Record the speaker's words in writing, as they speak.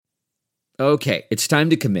Okay, it's time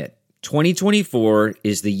to commit. 2024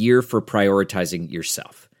 is the year for prioritizing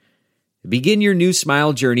yourself. Begin your new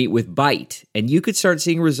smile journey with Byte, and you could start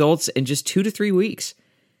seeing results in just 2 to 3 weeks.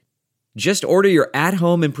 Just order your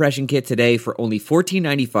at-home impression kit today for only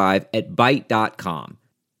 $14.95 at Byte.com.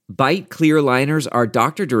 Byte clear liners are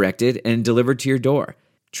doctor-directed and delivered to your door.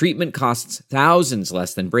 Treatment costs thousands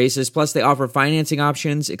less than braces, plus they offer financing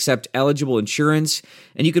options, accept eligible insurance,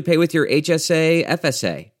 and you could pay with your HSA,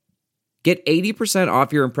 FSA. Get 80%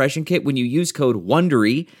 off your impression kit when you use code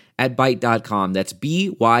WONDERY at Byte.com. That's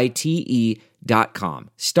BYTE.com.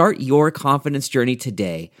 Start your confidence journey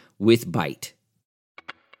today with Byte.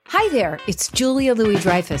 Hi there, it's Julia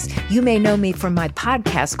Louis-Dreyfus. You may know me from my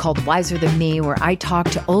podcast called Wiser Than Me, where I talk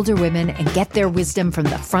to older women and get their wisdom from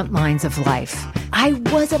the front lines of life. I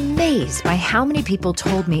was amazed by how many people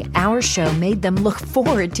told me our show made them look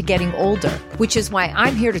forward to getting older, which is why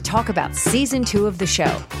I'm here to talk about season 2 of the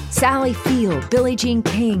show. Sally Field, Billie Jean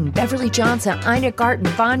King, Beverly Johnson, Ina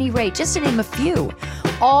Garten, Bonnie Raitt, just to name a few.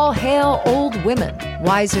 All hail old women.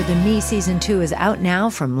 Wiser Than Me season 2 is out now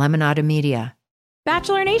from Lemonada Media.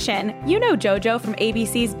 Bachelor Nation, you know JoJo from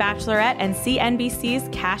ABC's Bachelorette and CNBC's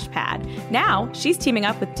Cash Pad. Now, she's teaming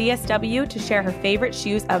up with DSW to share her favorite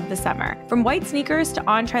shoes of the summer. From white sneakers to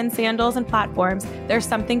on-trend sandals and platforms, there's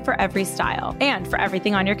something for every style and for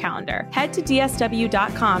everything on your calendar. Head to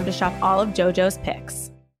DSW.com to shop all of JoJo's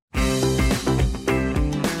picks.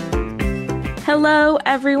 Hello,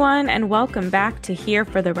 everyone, and welcome back to Here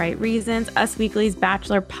for the Right Reasons, Us Weekly's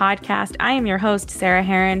Bachelor podcast. I am your host, Sarah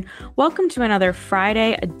Heron. Welcome to another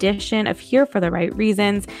Friday edition of Here for the Right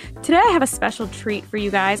Reasons. Today, I have a special treat for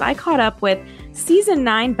you guys. I caught up with Season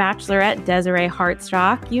 9 Bachelorette Desiree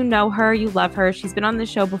Hartsock. You know her, you love her. She's been on the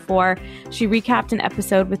show before. She recapped an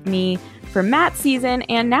episode with me for Matt's season,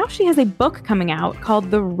 and now she has a book coming out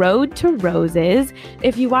called The Road to Roses.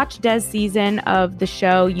 If you watched Des' season of the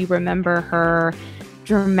show, you remember her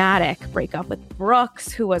dramatic breakup with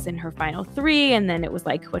Brooks, who was in her final 3, and then it was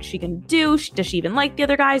like, what's she gonna do? Does she even like the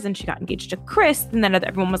other guys? And she got engaged to Chris, and then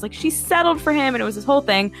everyone was like, she settled for him, and it was this whole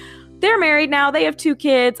thing. They're married now, they have 2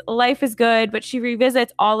 kids, life is good, but she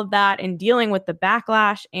revisits all of that and dealing with the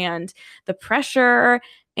backlash and the pressure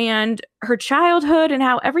and her childhood and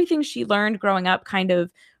how everything she learned growing up kind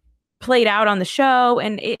of played out on the show.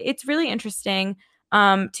 And it's really interesting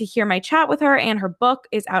to hear my chat with her, and her book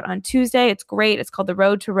is out on Tuesday. It's great. It's called The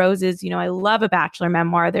Road to Roses. You know, I love a Bachelor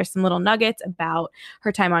memoir. There's some little nuggets about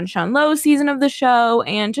her time on Sean Lowe's season of the show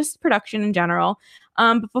and just production in general.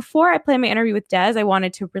 But before I play my interview with Des, I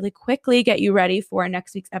wanted to really quickly get you ready for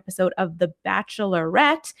next week's episode of The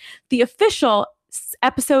Bachelorette. The official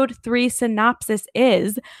episode 3 synopsis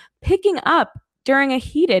is picking up during a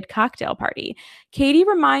heated cocktail party. Katie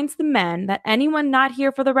reminds the men that anyone not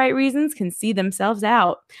here for the right reasons can see themselves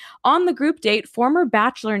out. On the group date, former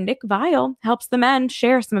Bachelor Nick Viall helps the men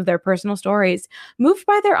share some of their personal stories. Moved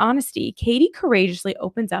by their honesty, Katie courageously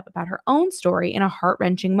opens up about her own story in a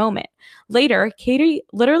heart-wrenching moment. Later, Katie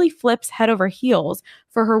literally flips head over heels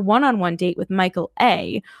for her one-on-one date with Michael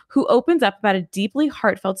A., who opens up about a deeply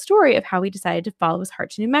heartfelt story of how he decided to follow his heart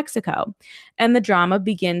to New Mexico. And the drama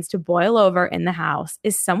begins to boil over in the house.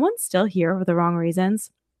 Is someone still here for the wrong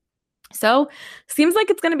reasons? So, seems like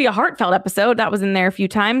it's going to be a heartfelt episode. That was in there a few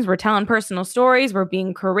times. We're telling personal stories. We're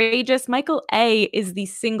being courageous. Michael A. is the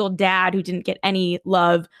single dad who didn't get any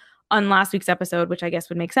love on last week's episode, which I guess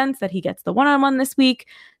would make sense that he gets the one-on-one this week.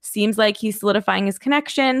 Seems like he's solidifying his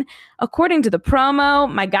connection. According to the promo,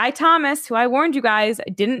 my guy Thomas, who I warned you guys,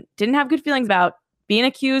 didn't have good feelings about, being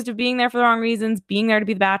accused of being there for the wrong reasons, being there to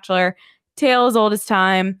be the Bachelor. Tale as old as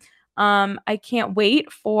time. I can't wait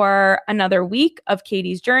for another week of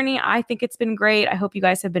Katie's journey. I think it's been great. I hope you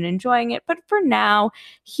guys have been enjoying it. But for now,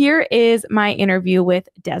 here is my interview with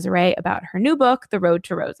Desiree about her new book, The Road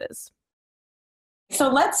to Roses. So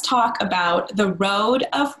let's talk about The Road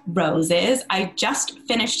of Roses. I just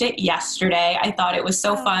finished it yesterday. I thought it was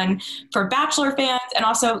so fun for Bachelor fans and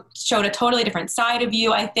also showed a totally different side of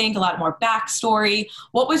you, I think, a lot more backstory.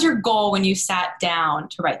 What was your goal when you sat down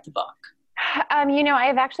to write the book?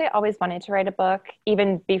 I've actually always wanted to write a book.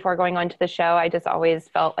 Even before going on to the show, I just always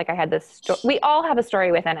felt like I had this story. We all have a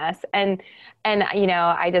story within us. And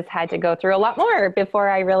I just had to go through a lot more before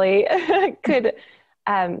I really could,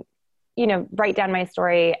 write down my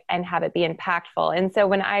story and have it be impactful. And so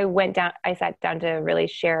when I sat down to really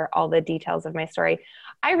share all the details of my story,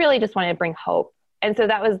 I really just wanted to bring hope. And so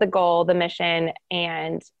that was the goal, the mission.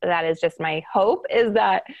 And that is just my hope, is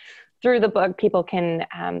that through the book, people can,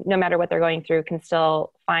 no matter what they're going through, can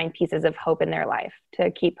still find pieces of hope in their life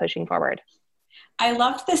to keep pushing forward. I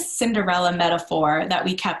loved this Cinderella metaphor that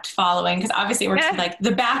we kept following, because obviously it works with like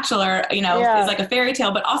The Bachelor, is like a fairy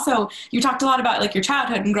tale, but also you talked a lot about like your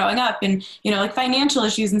childhood and growing up and, like financial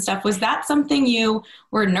issues and stuff. Was that something you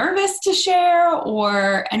were nervous to share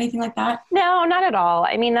or anything like that? No, not at all.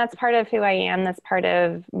 I mean, that's part of who I am. That's part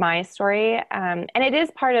of my story. And it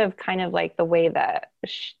is part of kind of like the way that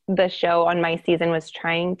the show on my season was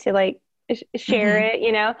trying to like share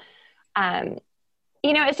it,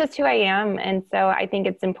 it's just who I am. And so I think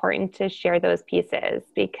it's important to share those pieces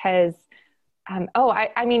because,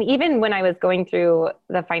 I mean, even when I was going through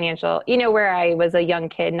the financial, where I was a young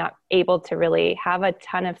kid, not able to really have a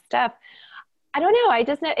ton of stuff, I don't know.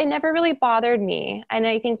 It never really bothered me. And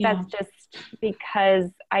I think that's just because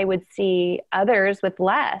I would see others with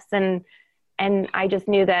less. And I just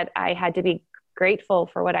knew that I had to be grateful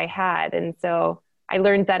for what I had. And so I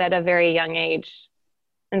learned that at a very young age.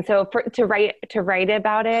 And so to write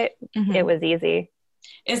about it, it was easy.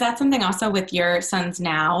 Is that something also with your sons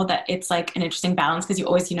now that it's like an interesting balance? Because you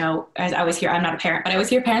always, as I always hear, I'm not a parent, but I always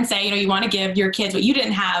hear parents say, you want to give your kids what you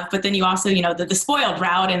didn't have, but then you also, the spoiled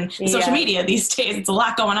route and social media these days, it's a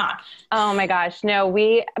lot going on. Oh my gosh. No,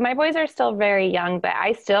 my boys are still very young, but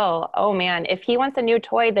oh man, if he wants a new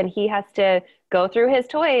toy, then he has to go through his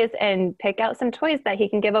toys and pick out some toys that he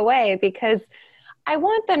can give away because I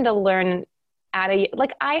want them to learn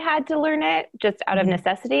I had to learn it just out of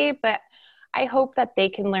necessity, but I hope that they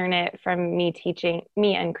can learn it from me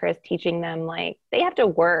and Chris teaching them, like they have to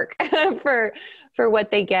work for what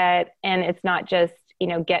they get. And it's not just,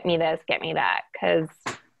 get me this, get me that. 'Cause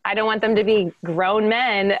I don't want them to be grown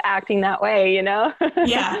men acting that way,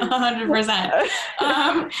 Yeah,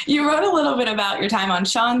 100%. You wrote a little bit about your time on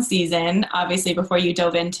Sean's season, obviously, before you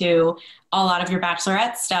dove into a lot of your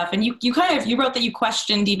Bachelorette stuff. And you wrote that you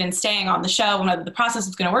questioned even staying on the show and whether the process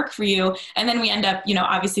was going to work for you. And then we end up,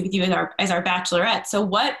 obviously with you as our Bachelorette. So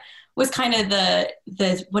what was kind of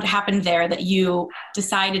what happened there that you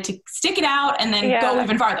decided to stick it out and then go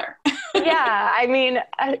even farther? Yeah. I mean,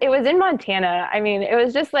 it was in Montana. I mean, it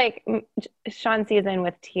was just like Sean's season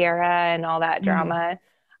with Tiara and all that drama.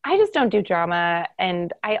 I just don't do drama.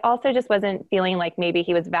 And I also just wasn't feeling like maybe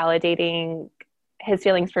he was validating his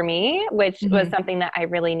feelings for me, which was something that I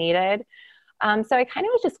really needed. So I kind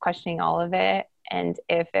of was just questioning all of it and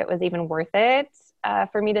if it was even worth it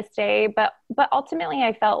for me to stay. But ultimately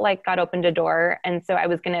I felt like God opened a door. And so I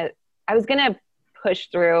was going to push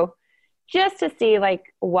through just to see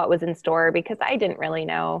like what was in store because I didn't really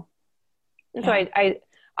know. And so I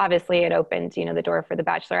obviously it opened, the door for the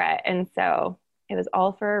Bachelorette. And so it was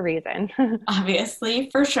all for a reason. Obviously,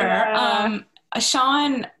 for sure. Yeah.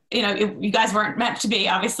 Sean, you guys weren't meant to be,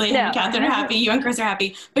 obviously. No. You and Catherine are happy, you and Chris are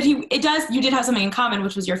happy, but you did have something in common,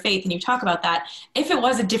 which was your faith. And you talk about that. If it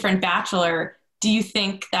was a different Bachelor, do you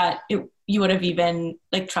think that you would have even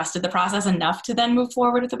like trusted the process enough to then move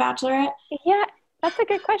forward with the Bachelorette? Yeah, that's a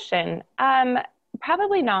good question.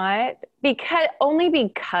 Probably not only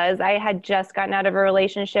because I had just gotten out of a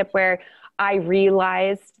relationship where I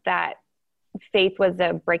realized that faith was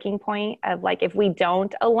a breaking point of like, if we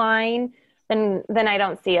don't align, then I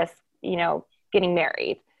don't see us, getting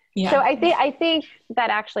married. Yeah. So I think that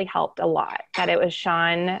actually helped a lot that it was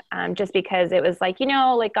Sean, just because it was like,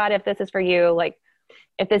 like God, if this is for you, like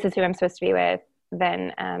if this is who I'm supposed to be with,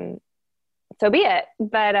 then so be it.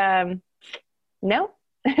 But no.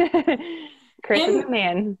 Chris is a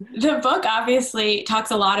man. The book obviously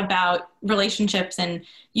talks a lot about relationships and,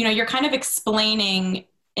 you're kind of explaining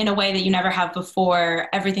in a way that you never have before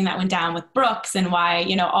everything that went down with Brooks and why,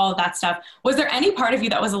 all of that stuff. Was there any part of you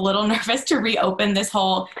that was a little nervous to reopen this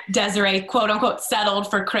whole Desiree, quote unquote, settled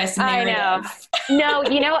for Chris narrative? I know.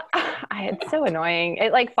 No, it's so annoying.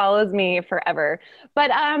 It like follows me forever.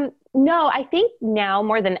 But no, I think now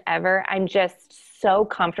more than ever, I'm just so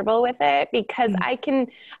comfortable with it because I can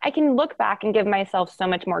look back and give myself so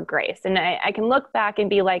much more grace. And I can look back and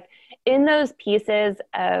be like, in those pieces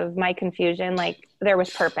of my confusion, like there was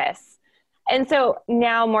purpose. And so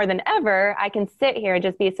now more than ever, I can sit here and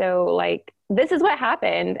just be so like, this is what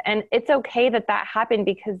happened. And it's okay that happened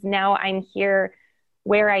because now I'm here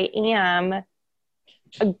where I am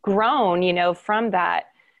grown, from that.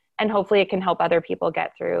 And hopefully it can help other people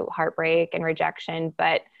get through heartbreak and rejection.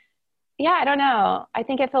 But yeah, I don't know. I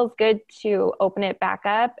think it feels good to open it back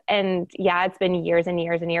up. And yeah, it's been years and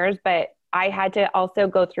years and years, but I had to also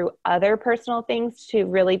go through other personal things to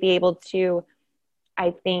really be able to,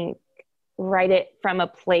 I think, write it from a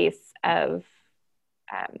place of,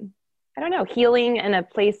 healing and a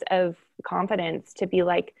place of confidence to be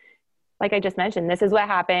like I just mentioned, this is what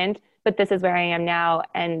happened, but this is where I am now.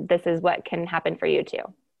 And this is what can happen for you too.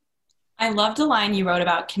 I loved a line you wrote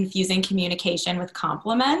about confusing communication with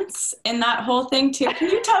compliments and that whole thing too.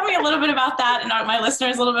 Can you tell me a little bit about that and my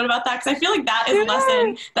listeners a little bit about that? Because I feel like that is a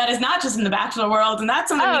lesson that is not just in the Bachelor world, and that's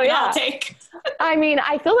something we can all take. I mean,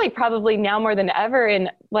 I feel like probably now more than ever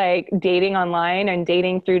in like dating online and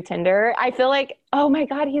dating through Tinder, I feel like, oh my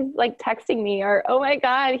God, he's like texting me, or, oh my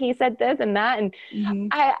God, he said this and that. And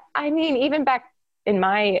I mean, even back in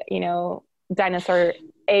my, dinosaur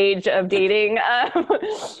age of dating,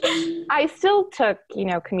 I still took,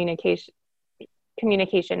 communication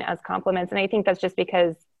as compliments. And I think that's just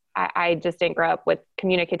because I just didn't grow up with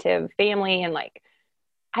communicative family, and like,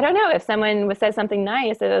 I don't know, if someone says something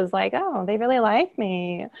nice, it was like, oh, they really like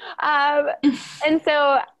me. And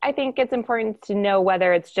so I think it's important to know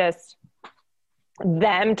whether it's just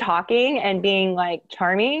them talking and being like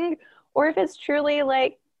charming, or if it's truly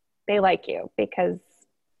like they like you. Because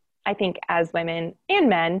I think as women and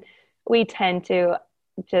men, we tend to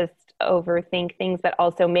just overthink things that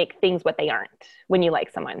also make things what they aren't when you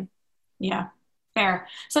like someone. Yeah. Fair.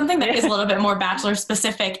 Something that is a little bit more Bachelor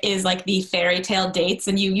specific is like the fairy tale dates.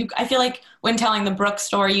 And I feel like when telling the Brooke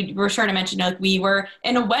story, you were sure to mention, like, we were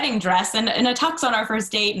in a wedding dress and in a tux on our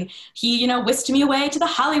first date, and he, whisked me away to the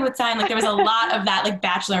Hollywood sign. Like, there was a lot of that like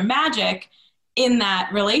Bachelor magic in that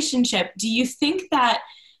relationship. Do you think that,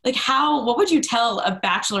 like, what would you tell a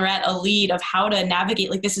Bachelorette, a lead, of how to navigate,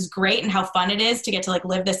 like, this is great and how fun it is to get to like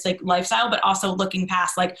live this like lifestyle, but also looking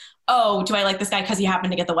past like, oh, do I like this guy because he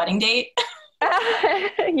happened to get the wedding date?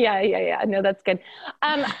 Yeah. No, that's good.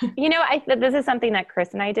 This is something that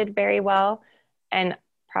Chris and I did very well, and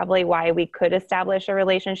probably why we could establish a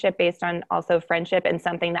relationship based on also friendship and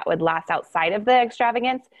something that would last outside of the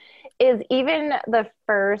extravagance, is even the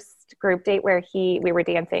first group date where we were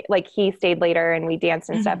dancing, like he stayed later and we danced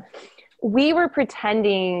and stuff. We were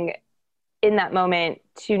pretending in that moment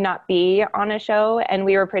to not be on a show, and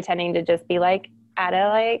we were pretending to just be like at a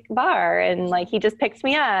like bar, and like he just picked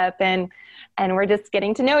me up, and we're just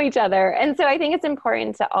getting to know each other. And so I think it's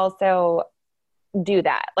important to also do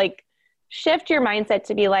that. Like, shift your mindset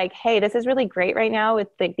to be like, hey, this is really great right now with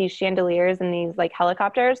like these chandeliers and these like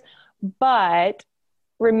helicopters, but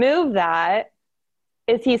remove that.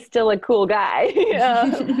 Is he still a cool guy?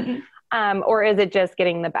 Or is it just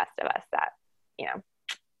getting the best of us that,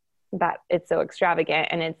 that it's so extravagant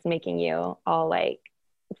and it's making you all like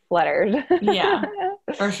fluttered? Yeah,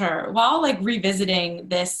 for sure. While like revisiting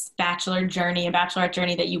this Bachelor journey and Bachelorette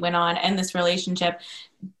journey that you went on and this relationship,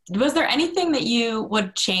 was there anything that you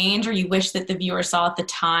would change or you wish that the viewer saw at the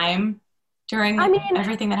time during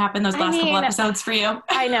everything that happened those last couple episodes for you?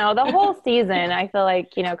 I know the whole season, I feel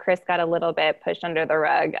like, Chris got a little bit pushed under the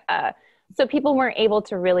rug. So people weren't able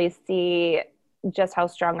to really see just how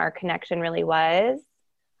strong our connection really was.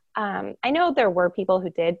 I know there were people who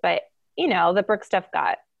did, but the Brooke stuff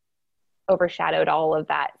got overshadowed all of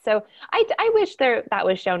that. So I wish that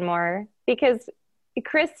was shown more, because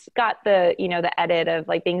Chris got the edit of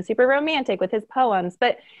like being super romantic with his poems,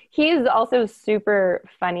 but he's also super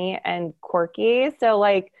funny and quirky. So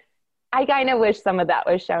like, I kind of wish some of that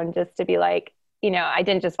was shown, just to be like, I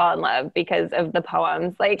didn't just fall in love because of the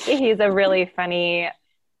poems. Like, he's a really funny,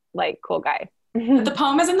 like, cool guy. The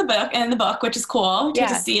poem is in the book, which is cool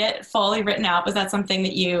to see it fully written out. Was that something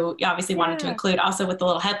that you obviously wanted to include, also with the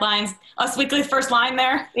little headlines, Us Weekly first line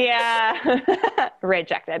there? Yeah.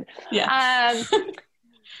 Rejected. Yeah.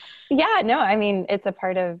 No, I mean, it's a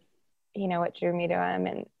part of, what drew me to him,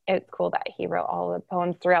 and it's cool that he wrote all the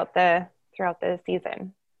poems throughout the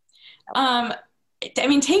season. I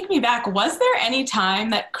mean, take me back. Was there any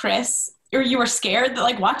time that Chris, or you were scared that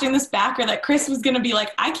like watching this back, or that Chris was going to be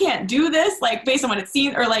like, I can't do this, like based on what it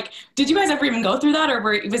seemed, or like, did you guys ever even go through that, or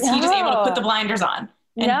was he just able to put the blinders on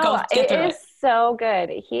and get through it? It is so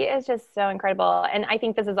good. He is just so incredible. And I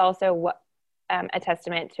think this is also a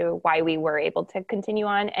testament to why we were able to continue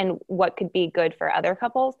on, and what could be good for other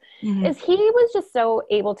couples, is he was just so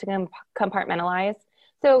able to compartmentalize.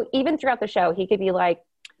 So even throughout the show, he could be like,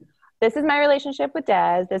 this is my relationship with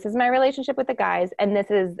Des, this is my relationship with the guys, and this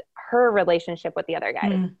is her relationship with the other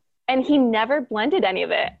guys. And he never blended any of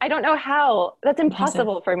it. I don't know how. That's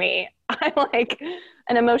impossible for me. I'm like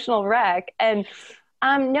an emotional wreck. And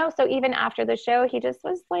so even after the show, he just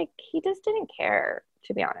was like, he just didn't care,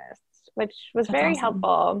 to be honest, which was very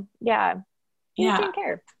helpful. Yeah. He just didn't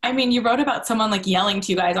care. I mean, you wrote about someone like yelling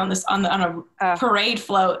to you guys on a parade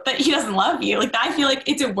float that he doesn't love you. Like, I feel like,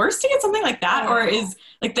 is it worse to get something like that, or is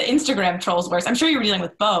like the Instagram trolls worse? I'm sure you were dealing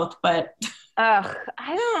with both, but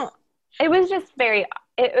it was just it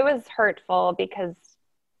was hurtful, because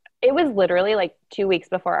it was literally like 2 weeks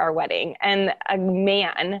before our wedding, and a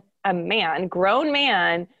grown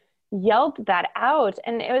man yelled that out.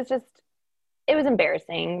 And it was just, it was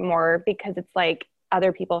embarrassing more because it's like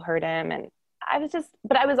other people heard him, and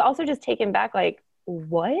but I was also just taken back, like,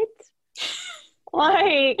 what?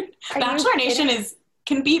 Like, Bachelor Nation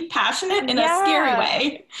can be passionate in a scary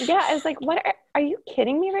way. Yeah, I was like, what? Are you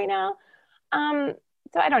kidding me right now?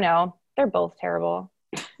 So I don't know. They're both terrible.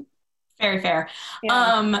 Very fair.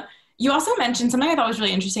 Yeah. You also mentioned something I thought was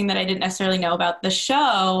really interesting that I didn't necessarily know about the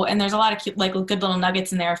show, and there's a lot of cute, like, good little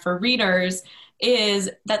nuggets in there for readers, is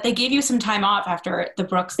that they gave you some time off after the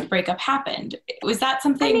Brooks breakup happened. Was that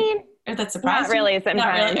something that surprised you? Not really. Sometimes.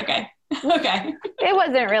 Not really? Okay. Okay. It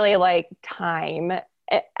wasn't really like time.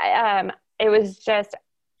 It was just,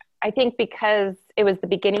 I think because it was the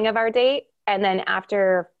beginning of our date, and then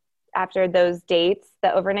after those dates,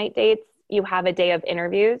 the overnight dates, you have a day of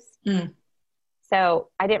interviews. So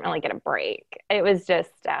I didn't really get a break. It was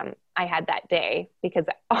just, I had that day because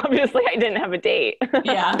obviously I didn't have a date.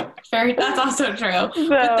 Yeah, that's also true. So,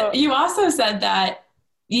 but you also said that,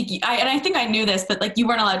 and I think I knew this, but like you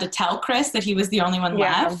weren't allowed to tell Chris that he was the only one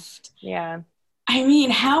left. Yeah. I mean,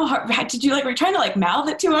 how hard did you, like, were you trying to like mouth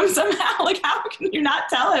it to him somehow? Like, how can you not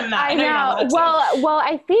tell him that? I know. Well,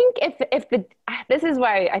 I think this is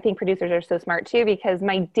why I think producers are so smart too, because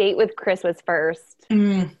my date with Chris was first.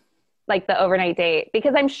 Like the overnight date,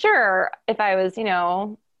 because I'm sure if I was,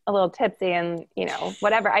 a little tipsy and,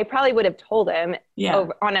 whatever, I probably would have told him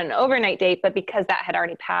on an overnight date, but because that had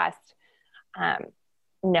already passed,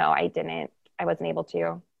 no, I didn't. I wasn't able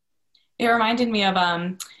to. It reminded me of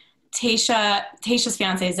Tayshia's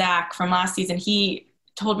fiance, Zach, from last season. He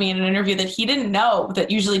told me in an interview that he didn't know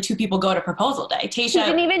that usually two people go to proposal day. Tayshia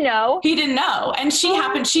didn't even know. He didn't know. And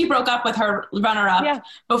she broke up with her runner-up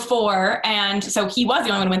before. And so he was the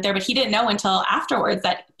only one who went there, but he didn't know until afterwards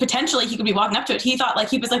that potentially he could be walking up to it. He thought, like,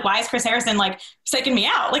 he was like, why is Chris Harrison like psyching me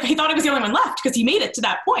out? Like, he thought I was the only one left because he made it to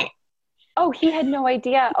that point. Oh, he had no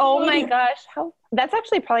idea. Oh my gosh. That's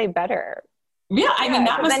actually probably better. Yeah. I mean,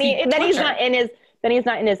 that must be then he's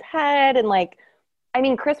not in his head. And like, I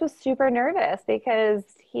mean, Chris was super nervous because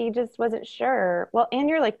he just wasn't sure. Well, and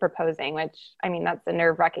you're like proposing, which, I mean, that's a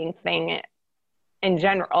nerve-wracking thing in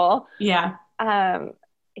general. Yeah.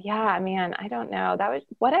 Yeah, man, I don't know.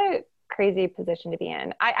 What a crazy position to be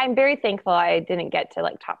in. I'm very thankful I didn't get to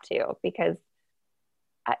like top two, because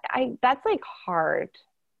that's like hard.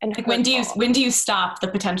 And like, when do you stop the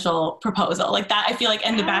potential proposal like that? I feel like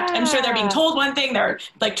I'm sure they're being told one thing, they're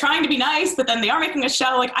like trying to be nice, but then they are making a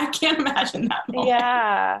show. Like, I can't imagine that moment.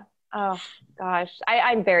 Yeah. Oh gosh.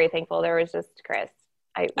 I'm very thankful there was just Chris.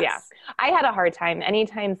 I had a hard time.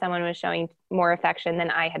 Anytime someone was showing more affection than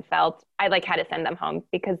I had felt, I like had to send them home,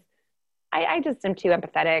 because I just am too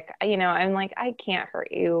empathetic. I'm like, I can't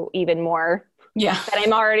hurt you even more. Yeah. But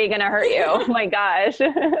I'm already going to hurt you. Oh my gosh.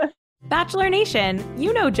 Bachelor Nation,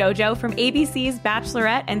 you know JoJo from ABC's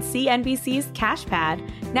Bachelorette and CNBC's Cash Pad.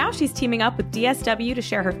 Now she's teaming up with DSW to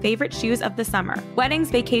share her favorite shoes of the summer. Weddings,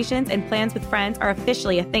 vacations, and plans with friends are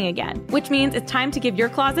officially a thing again, which means it's time to give your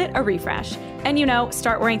closet a refresh. And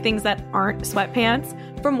start wearing things that aren't sweatpants.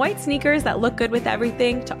 From white sneakers that look good with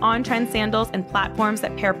everything to on-trend sandals and platforms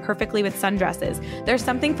that pair perfectly with sundresses, there's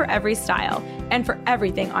something for every style and for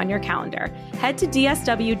everything on your calendar. Head to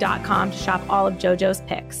DSW.com to shop all of JoJo's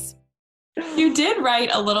picks. You did write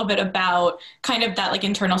a little bit about kind of that like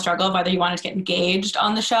internal struggle of whether you wanted to get engaged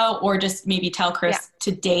on the show or just maybe tell Chris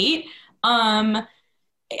to date.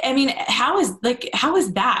 I mean, how is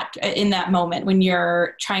that in that moment when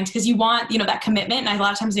you're trying to, because you want, that commitment. And a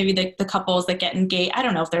lot of times maybe the couples that get engaged, I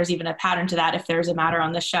don't know if there's even a pattern to that, if there's a matter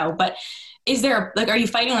on the show, but is there are you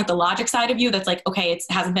fighting like the logic side of you that's like, okay, it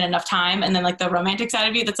hasn't been enough time. And then like the romantic side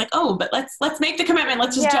of you that's like, oh, but let's make the commitment.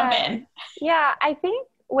 Let's just jump in. Yeah. I think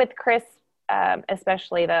with Chris,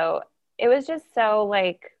 especially though, it was just so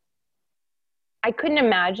like, I couldn't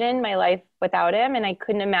imagine my life without him, and I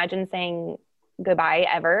couldn't imagine saying goodbye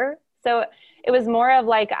ever. So it was more of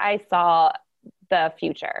like, I saw the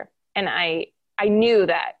future, and I knew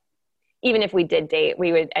that even if we did date,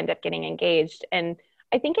 we would end up getting engaged. And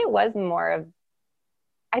I think it was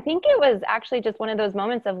actually just one of those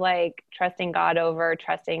moments of like trusting God over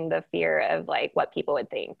trusting the fear of like what people would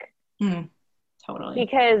think. Totally.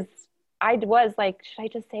 Because I was like, should I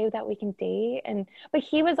just say that we can date? But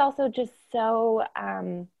he was also just so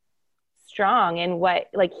strong in what,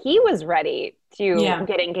 like, he was ready to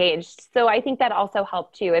get engaged. So I think that also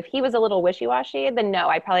helped too. If he was a little wishy-washy, then no,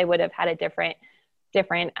 I probably would have had a different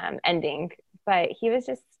ending. But he was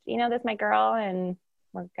just, this is my girl and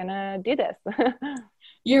we're gonna do this.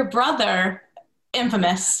 Your brother,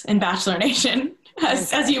 infamous in Bachelor Nation,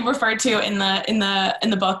 as you referred to in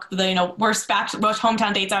the book, the worst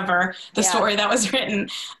hometown dates ever, the story that was written.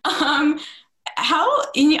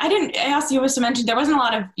 I asked you to mention there wasn't a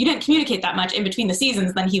lot of, you didn't communicate that much in between the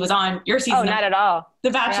seasons. Then he was on your season. Oh, not at all. The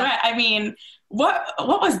Bachelorette. Yeah. I mean, what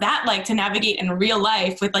was that like to navigate in real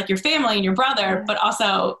life with like your family and your brother, but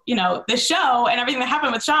also, you know, the show and everything that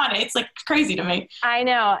happened with Sean? It's like crazy to me. I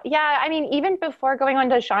know. Yeah. I mean, even before going on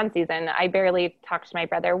to Sean's season, I barely talked to my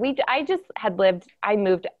brother. I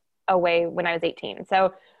moved away when I was 18.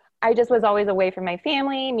 So I just was always away from my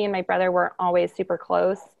family. Me and my brother were always super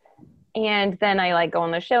close. And then I like go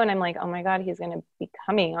on the show and I'm like, oh my God, he's going to be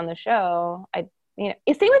coming on the show. Same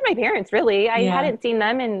with my parents, really. I hadn't seen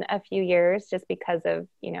them in a few years just because of,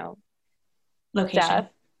 you know, location. Stuff.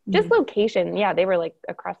 Just location. Yeah. They were like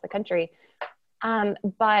across the country.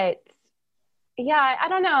 But yeah, I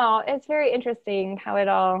don't know. It's very interesting how it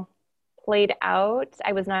all played out.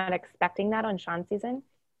 I was not expecting that on Sean's season.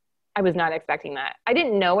 I was not expecting that. I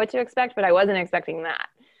didn't know what to expect, but I wasn't expecting that.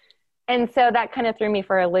 And so that kind of threw me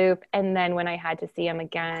for a loop. And then when I had to see him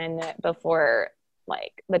again before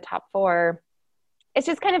like the top 4, it's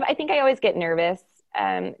just kind of, I think I always get nervous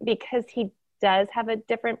because he does have a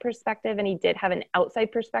different perspective and he did have an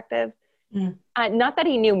outside perspective. Not that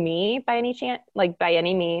he knew me by any chance, like by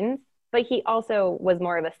any means, but he also was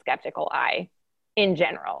more of a skeptical eye in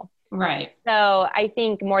general. Right. So I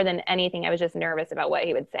think more than anything, I was just nervous about what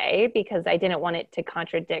he would say because I didn't want it to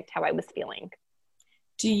contradict how I was feeling.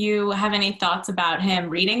 Do you have any thoughts about him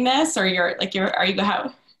reading this, or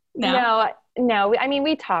No. I mean,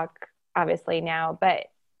 we talk obviously now, but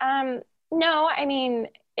no, I mean,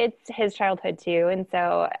 it's his childhood too. And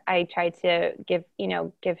so I tried to give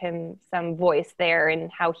him some voice there and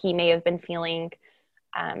how he may have been feeling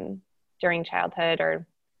during childhood or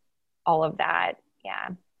all of that. Yeah.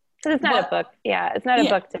 Because it's not a book. Yeah. It's not a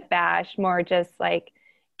book to bash, more just like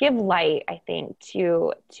give light, I think,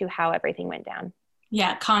 to how everything went down.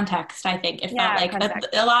 Yeah, context, I think. It felt like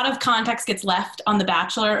a lot of context gets left on the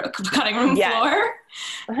Bachelor cutting room floor.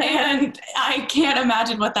 And I can't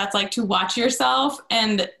imagine what that's like to watch yourself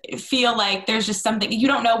and feel like there's just something, you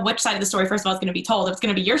don't know which side of the story, first of all, is going to be told. If it's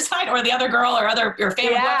going to be your side or the other girl or your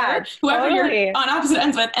family, whoever you're on opposite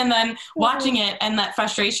ends with. And then watching it and that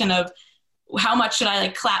frustration of how much should I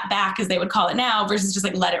like clap back, as they would call it now, versus just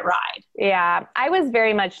like let it ride. Yeah, I was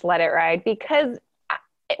very much let it ride because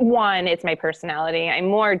one, it's my personality. I'm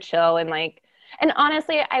more chill and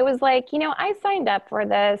honestly, I was like, I signed up for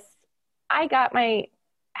this. I got my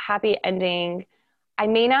happy ending. I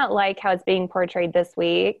may not like how it's being portrayed this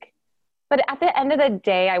week, but at the end of the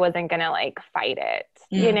day, I wasn't going to fight it.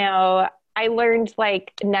 I learned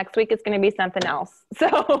next week it's going to be something else. So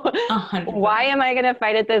 100%. Why am I going to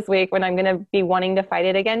fight it this week when I'm going to be wanting to fight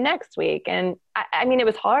it again next week? And I mean, it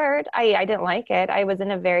was hard. I didn't like it.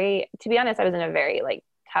 To be honest, I was in a very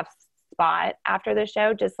tough spot after the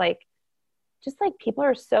show. Just people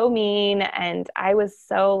are so mean. And I was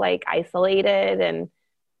so isolated and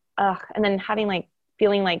then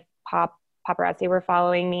feeling like paparazzi were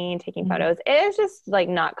following me and taking photos. It's just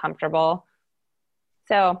not comfortable.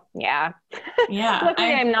 So yeah.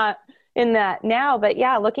 Luckily I'm not in that now, but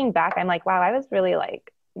yeah, looking back, I'm like, wow, I was really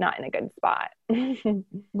not in a good spot.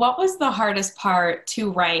 What was the hardest part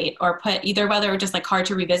to write or put, either whether it was just hard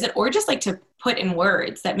to revisit or just to put in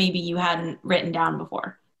words that maybe you hadn't written down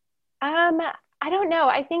before? I don't know.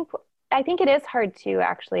 I think it is hard to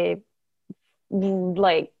actually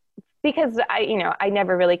because I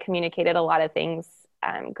never really communicated a lot of things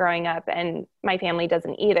growing up, and my family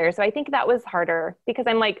doesn't either. So I think that was harder because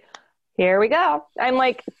I'm here we go. I'm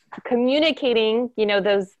communicating,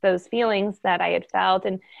 those feelings that I had felt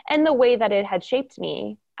and the way that it had shaped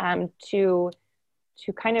me to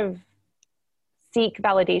kind of seek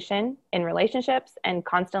validation in relationships and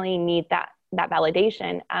constantly need that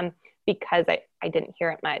validation because I didn't hear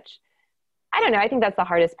it much. I don't know. I think that's the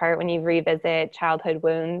hardest part when you revisit childhood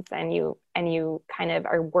wounds and you kind of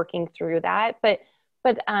are working through that. But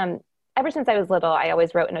ever since I was little, I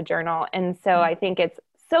always wrote in a journal. And so I think it's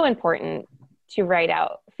so important to write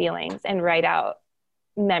out feelings and write out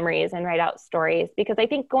memories and write out stories, because I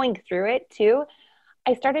think going through it too,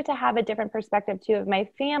 I started to have a different perspective too of my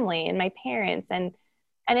family and my parents. And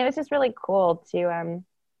it was just really cool to,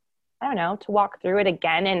 to walk through it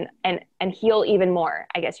again and heal even more,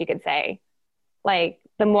 I guess you could say.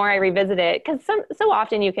 The more I revisit it, because so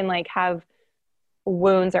often you can have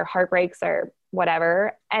wounds or heartbreaks or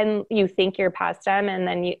whatever, and you think you're past them. And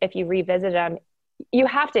then if you revisit them, you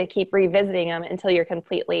have to keep revisiting them until you're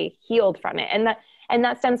completely healed from it. And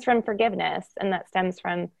that stems from forgiveness. And that stems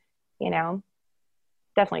from,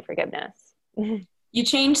 definitely forgiveness. You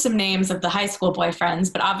change some names of the high school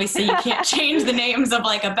boyfriends, but obviously you can't change the names of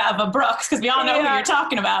like a Brooks, because we all know who you're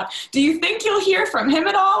talking about. Do you think you'll hear from him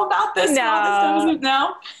at all about this?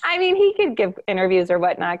 No. I mean, he could give interviews or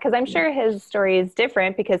whatnot, because I'm sure his story is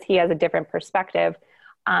different because he has a different perspective.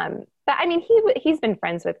 But I mean, he's been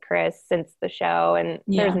friends with Chris since the show, and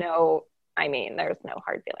there's no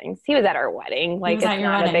hard feelings. He was at our wedding. Like, it's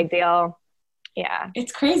not a big deal. Yeah.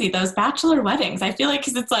 It's crazy, those bachelor weddings. I feel like,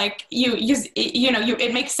 because it's like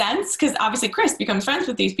it makes sense because obviously Chris becomes friends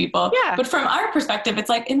with these people. Yeah. But from our perspective, it's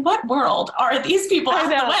like, in what world are these people at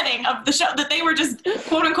the wedding of the show that they were just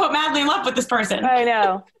quote unquote madly in love with this person?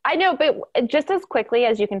 I know, but just as quickly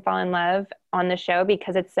as you can fall in love on the show,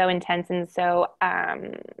 because it's so intense and so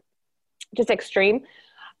just extreme,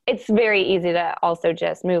 it's very easy to also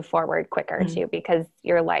just move forward quicker too, because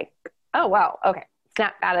you're like, oh wow, okay,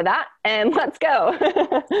 snap out of that and let's go.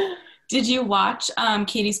 Did you watch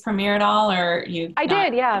Katie's premiere at all, or you? I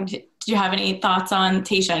did, yeah. Did you have any thoughts on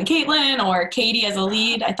Tayshia and Caitlin or Katie as a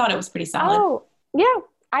lead? I thought it was pretty solid. Oh, yeah,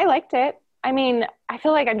 I liked it. I mean, I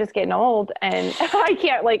feel like I'm just getting old and I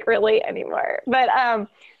can't like relate anymore. But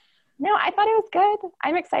no, I thought it was good.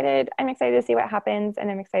 I'm excited. I'm excited to see what happens, and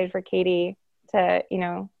I'm excited for Katie to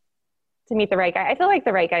meet the right guy. I feel like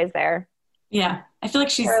the right guy's there. Yeah, I feel like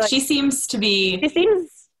she seems to be. She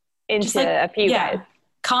seems into a few guys.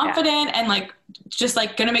 Confident and like just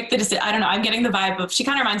like gonna make the decision. I don't know. I'm getting the vibe of, she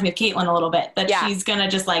kind of reminds me of Caitlin a little bit, that she's gonna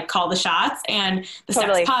just like call the shots, and the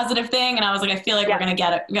sex positive thing. And I was like, I feel like we're gonna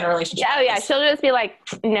get a relationship. Yeah, yeah. She'll just be like,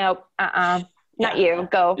 nope, not you.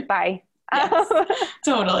 Go, bye. Yes,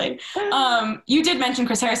 totally. You did mention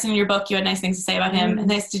Chris Harrison in your book. You had nice things to say about him. And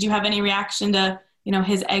did you have any reaction to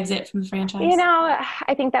his exit from the franchise?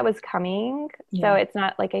 I think that was coming. So it's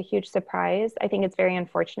not like a huge surprise. I think it's very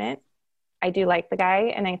unfortunate. I do like the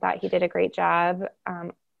guy, and I thought he did a great job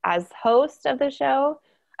as host of the show.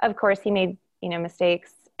 Of course, he made,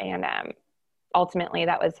 mistakes, and ultimately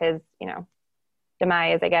that was his,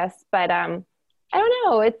 demise, I guess. But I don't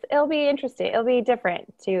know. It'll be interesting. It'll be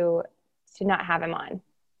different to not have him on.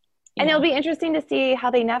 And it'll be interesting to see how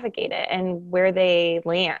they navigate it and where they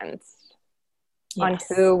land on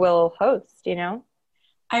who will host,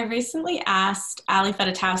 I recently asked Ali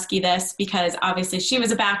Fedotowsky this, because obviously she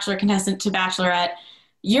was a Bachelor contestant to Bachelorette.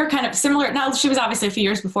 You're kind of similar. Now, she was obviously a few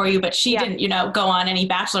years before you, but she didn't, go on any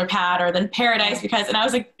Bachelor pad or then Paradise, and I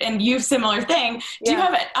was like, and you, similar thing. Do you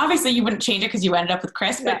have it? Obviously you wouldn't change it because you ended up with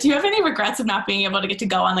Chris, but do you have any regrets of not being able to get to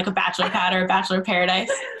go on like a Bachelor pad or a Bachelor Paradise?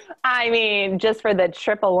 I mean, just for the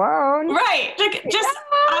trip alone. Right. Like,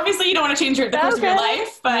 obviously you don't want to change the course of your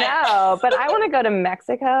life, but. No, but I want to go to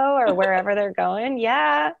Mexico or wherever they're going.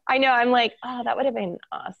 Yeah. I know. I'm like, oh, that would have been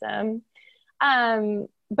awesome.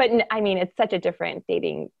 But I mean, it's such a different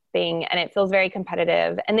dating thing, and it feels very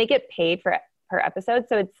competitive, and they get paid per episode.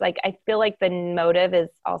 So it's like, I feel like the motive is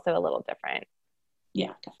also a little different. Yeah.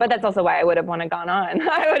 Definitely. But that's also why I would have want to gone on.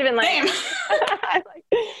 I would have been like, same.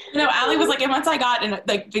 Ali was like, and once I got in,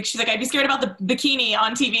 like, she's like, I'd be scared about the bikini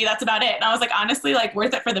on TV. That's about it. And I was like, honestly, like,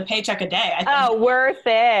 worth it for the paycheck a day, I think. Oh, worth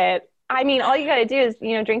it. I mean, all you got to do is,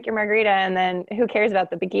 drink your margarita, and then who cares about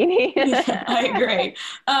the bikini? I agree.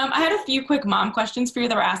 I had a few quick mom questions for you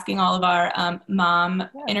that we're asking all of our mom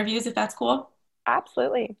interviews, if that's cool.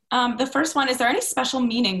 Absolutely. The first one, is there any special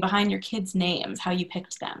meaning behind your kids' names, how you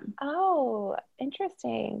picked them? Oh,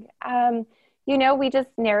 interesting. We just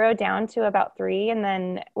narrowed down to about 3. And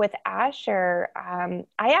then with Asher,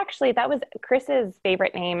 that was Chris's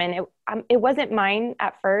favorite name. And it wasn't mine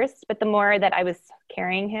at first, but the more that I was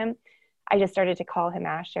carrying him, I just started to call him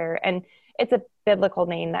Asher. And it's a biblical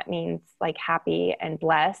name that means like happy and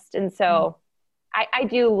blessed. And so I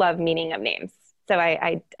do love meaning of names. So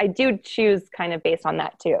I do choose kind of based on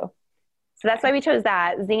that too. So that's why we chose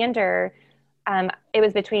that. Xander, it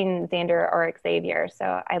was between Xander or Xavier.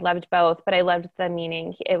 So I loved both, but I loved the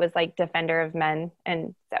meaning. It was like defender of men.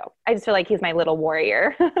 And so I just feel like he's my little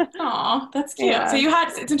warrior. Aw, that's cute. Yeah. So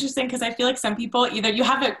it's interesting, because I feel like some people, either you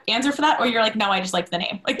have an answer for that, or you're like, no, I just like the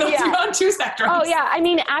name. Like those are on 2 spectrums. Oh yeah. I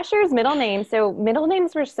mean, Asher's middle name. So middle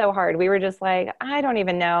names were so hard. We were just like, I don't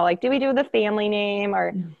even know. Like, do we do the family name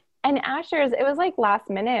or, and Asher's, it was like last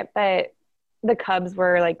minute, but the Cubs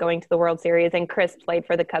were like going to the World Series, and Chris played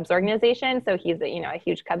for the Cubs organization. So he's a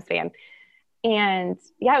huge Cubs fan. And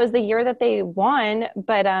it was the year that they won,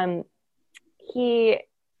 but I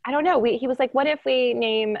don't know. He was like, what if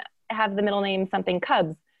we have the middle name something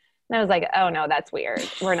Cubs? And I was like, oh no, that's weird.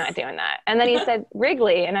 We're not doing that. And then he said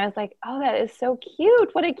Wrigley. And I was like, oh, that is so cute.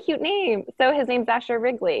 What a cute name. So his name's Asher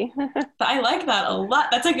Wrigley. I like that a lot.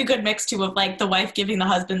 That's like a good mix too of like the wife giving the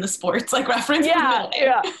husband the sports like reference. Yeah.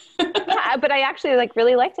 Yeah, but I actually like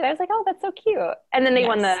really liked it. I was like, oh, that's so cute. And then they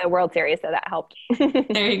won the World Series, so that helped.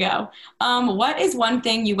 There you go. What is one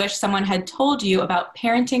thing you wish someone had told you about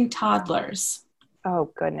parenting toddlers?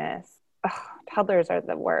 Oh, goodness. Oh, toddlers are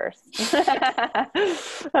the worst.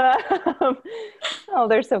 Oh,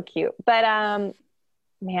 they're so cute. But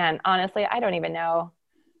man, honestly, I don't even know.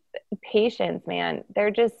 Patience, man.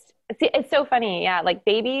 They're just, see, it's so funny. Yeah. Like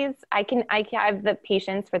babies, I have the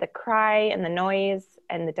patience for the cry and the noise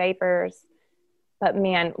and the diapers. But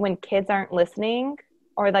man, when kids aren't listening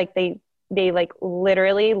or like they like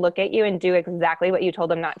literally look at you and do exactly what you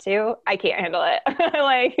told them not to, I can't handle it.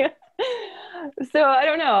 Like, so I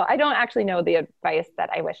don't know. I don't actually know the advice that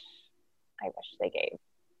I wish they gave.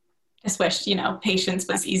 Just wish, patience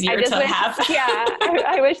was easier to have. Yeah.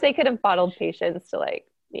 I wish they could have bottled patience to like,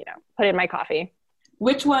 put in my coffee.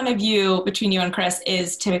 Which one of you, between you and Chris,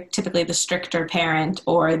 is typically the stricter parent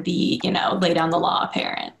or the, lay down the law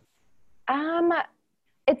parent?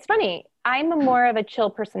 It's funny. I'm more of a chill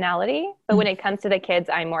personality, but when it comes to the kids,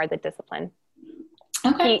 I'm more the discipline.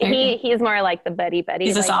 Okay. He's more like the buddy.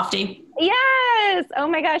 He's like, a softie. Yes. Oh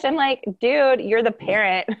my gosh. I'm like, dude, you're the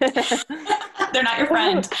parent. They're not your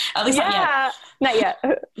friend. At least not yet.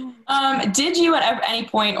 Did you at any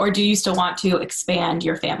point, or do you still want to expand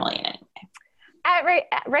your family in any way?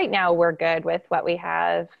 Right now we're good with what we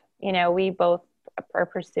have. We both are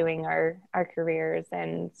pursuing our careers,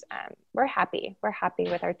 and we're happy. We're happy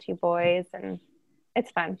with our 2 boys, and it's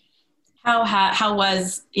fun. How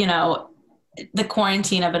was, the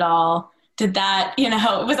quarantine of it all? Did that,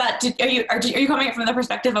 are you coming from the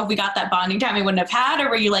perspective of we got that bonding time we wouldn't have had, or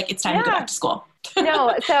were you like, it's time to go back to school?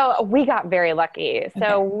 No. So we got very lucky.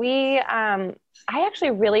 So I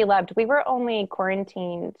actually really loved, we were only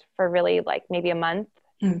quarantined for really like maybe a month,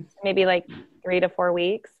 maybe like 3 to 4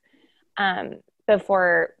 weeks,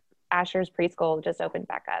 before Asher's preschool just opened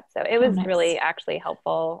back up. So it was really actually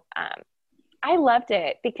helpful. I loved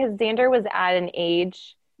it because Xander was at an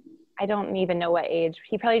age, I don't even know what age.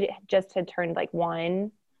 He probably just had turned like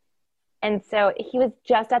 1. And so he was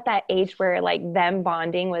just at that age where like them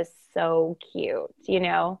bonding was so cute,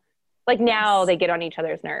 like now they get on each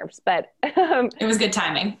other's nerves, but it was good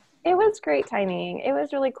timing. It was great timing. It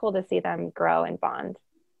was really cool to see them grow and bond.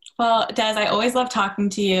 Well, Des, I always love talking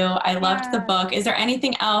to you. I loved the book. Is there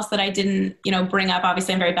anything else that I didn't, bring up?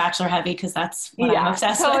 Obviously, I'm very Bachelor heavy because that's what I'm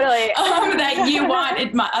obsessed with. That you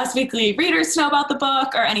wanted Us Weekly readers to know about the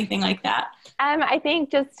book or anything like that? I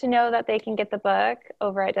think just to know that they can get the book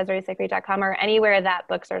over at DesireeSecret.com or anywhere that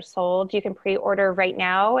books are sold. You can pre-order right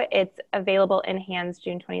now. It's available in hands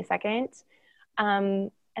June 22nd.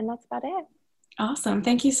 And that's about it. Awesome.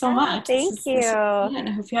 Thank you so much. Thank you. I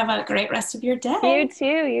hope you have a great rest of your day.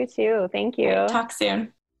 You too. Thank you. Right, talk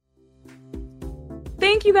soon.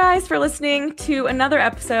 Thank you guys for listening to another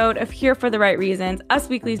episode of Here for the Right Reasons, Us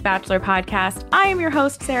Weekly's Bachelor podcast. I am your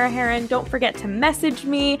host, Sarah Heron. Don't forget to message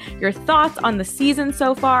me your thoughts on the season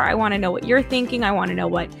so far. I want to know what you're thinking. I want to know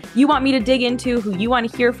what you want me to dig into, who you want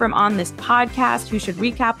to hear from on this podcast, who should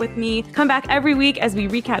recap with me. Come back every week as we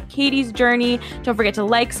recap Katie's journey. Don't forget to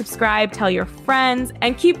like, subscribe, tell your friends,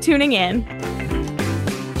 and keep tuning in.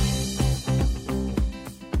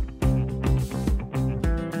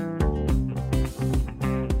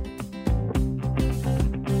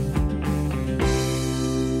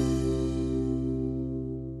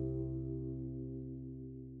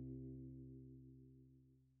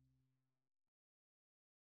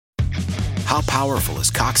 How powerful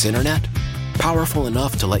is Cox Internet? Powerful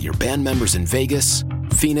enough to let your band members in Vegas,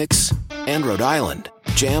 Phoenix, and Rhode Island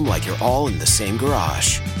jam like you're all in the same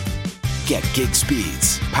garage. Get gig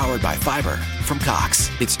speeds powered by fiber from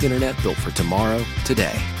Cox. It's internet built for tomorrow,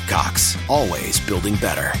 today. Cox, always building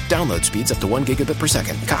better. Download speeds up to 1 gigabit per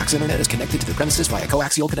second. Cox Internet is connected to the premises via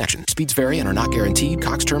coaxial connection. Speeds vary and are not guaranteed.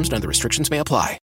 Cox terms and other restrictions may apply.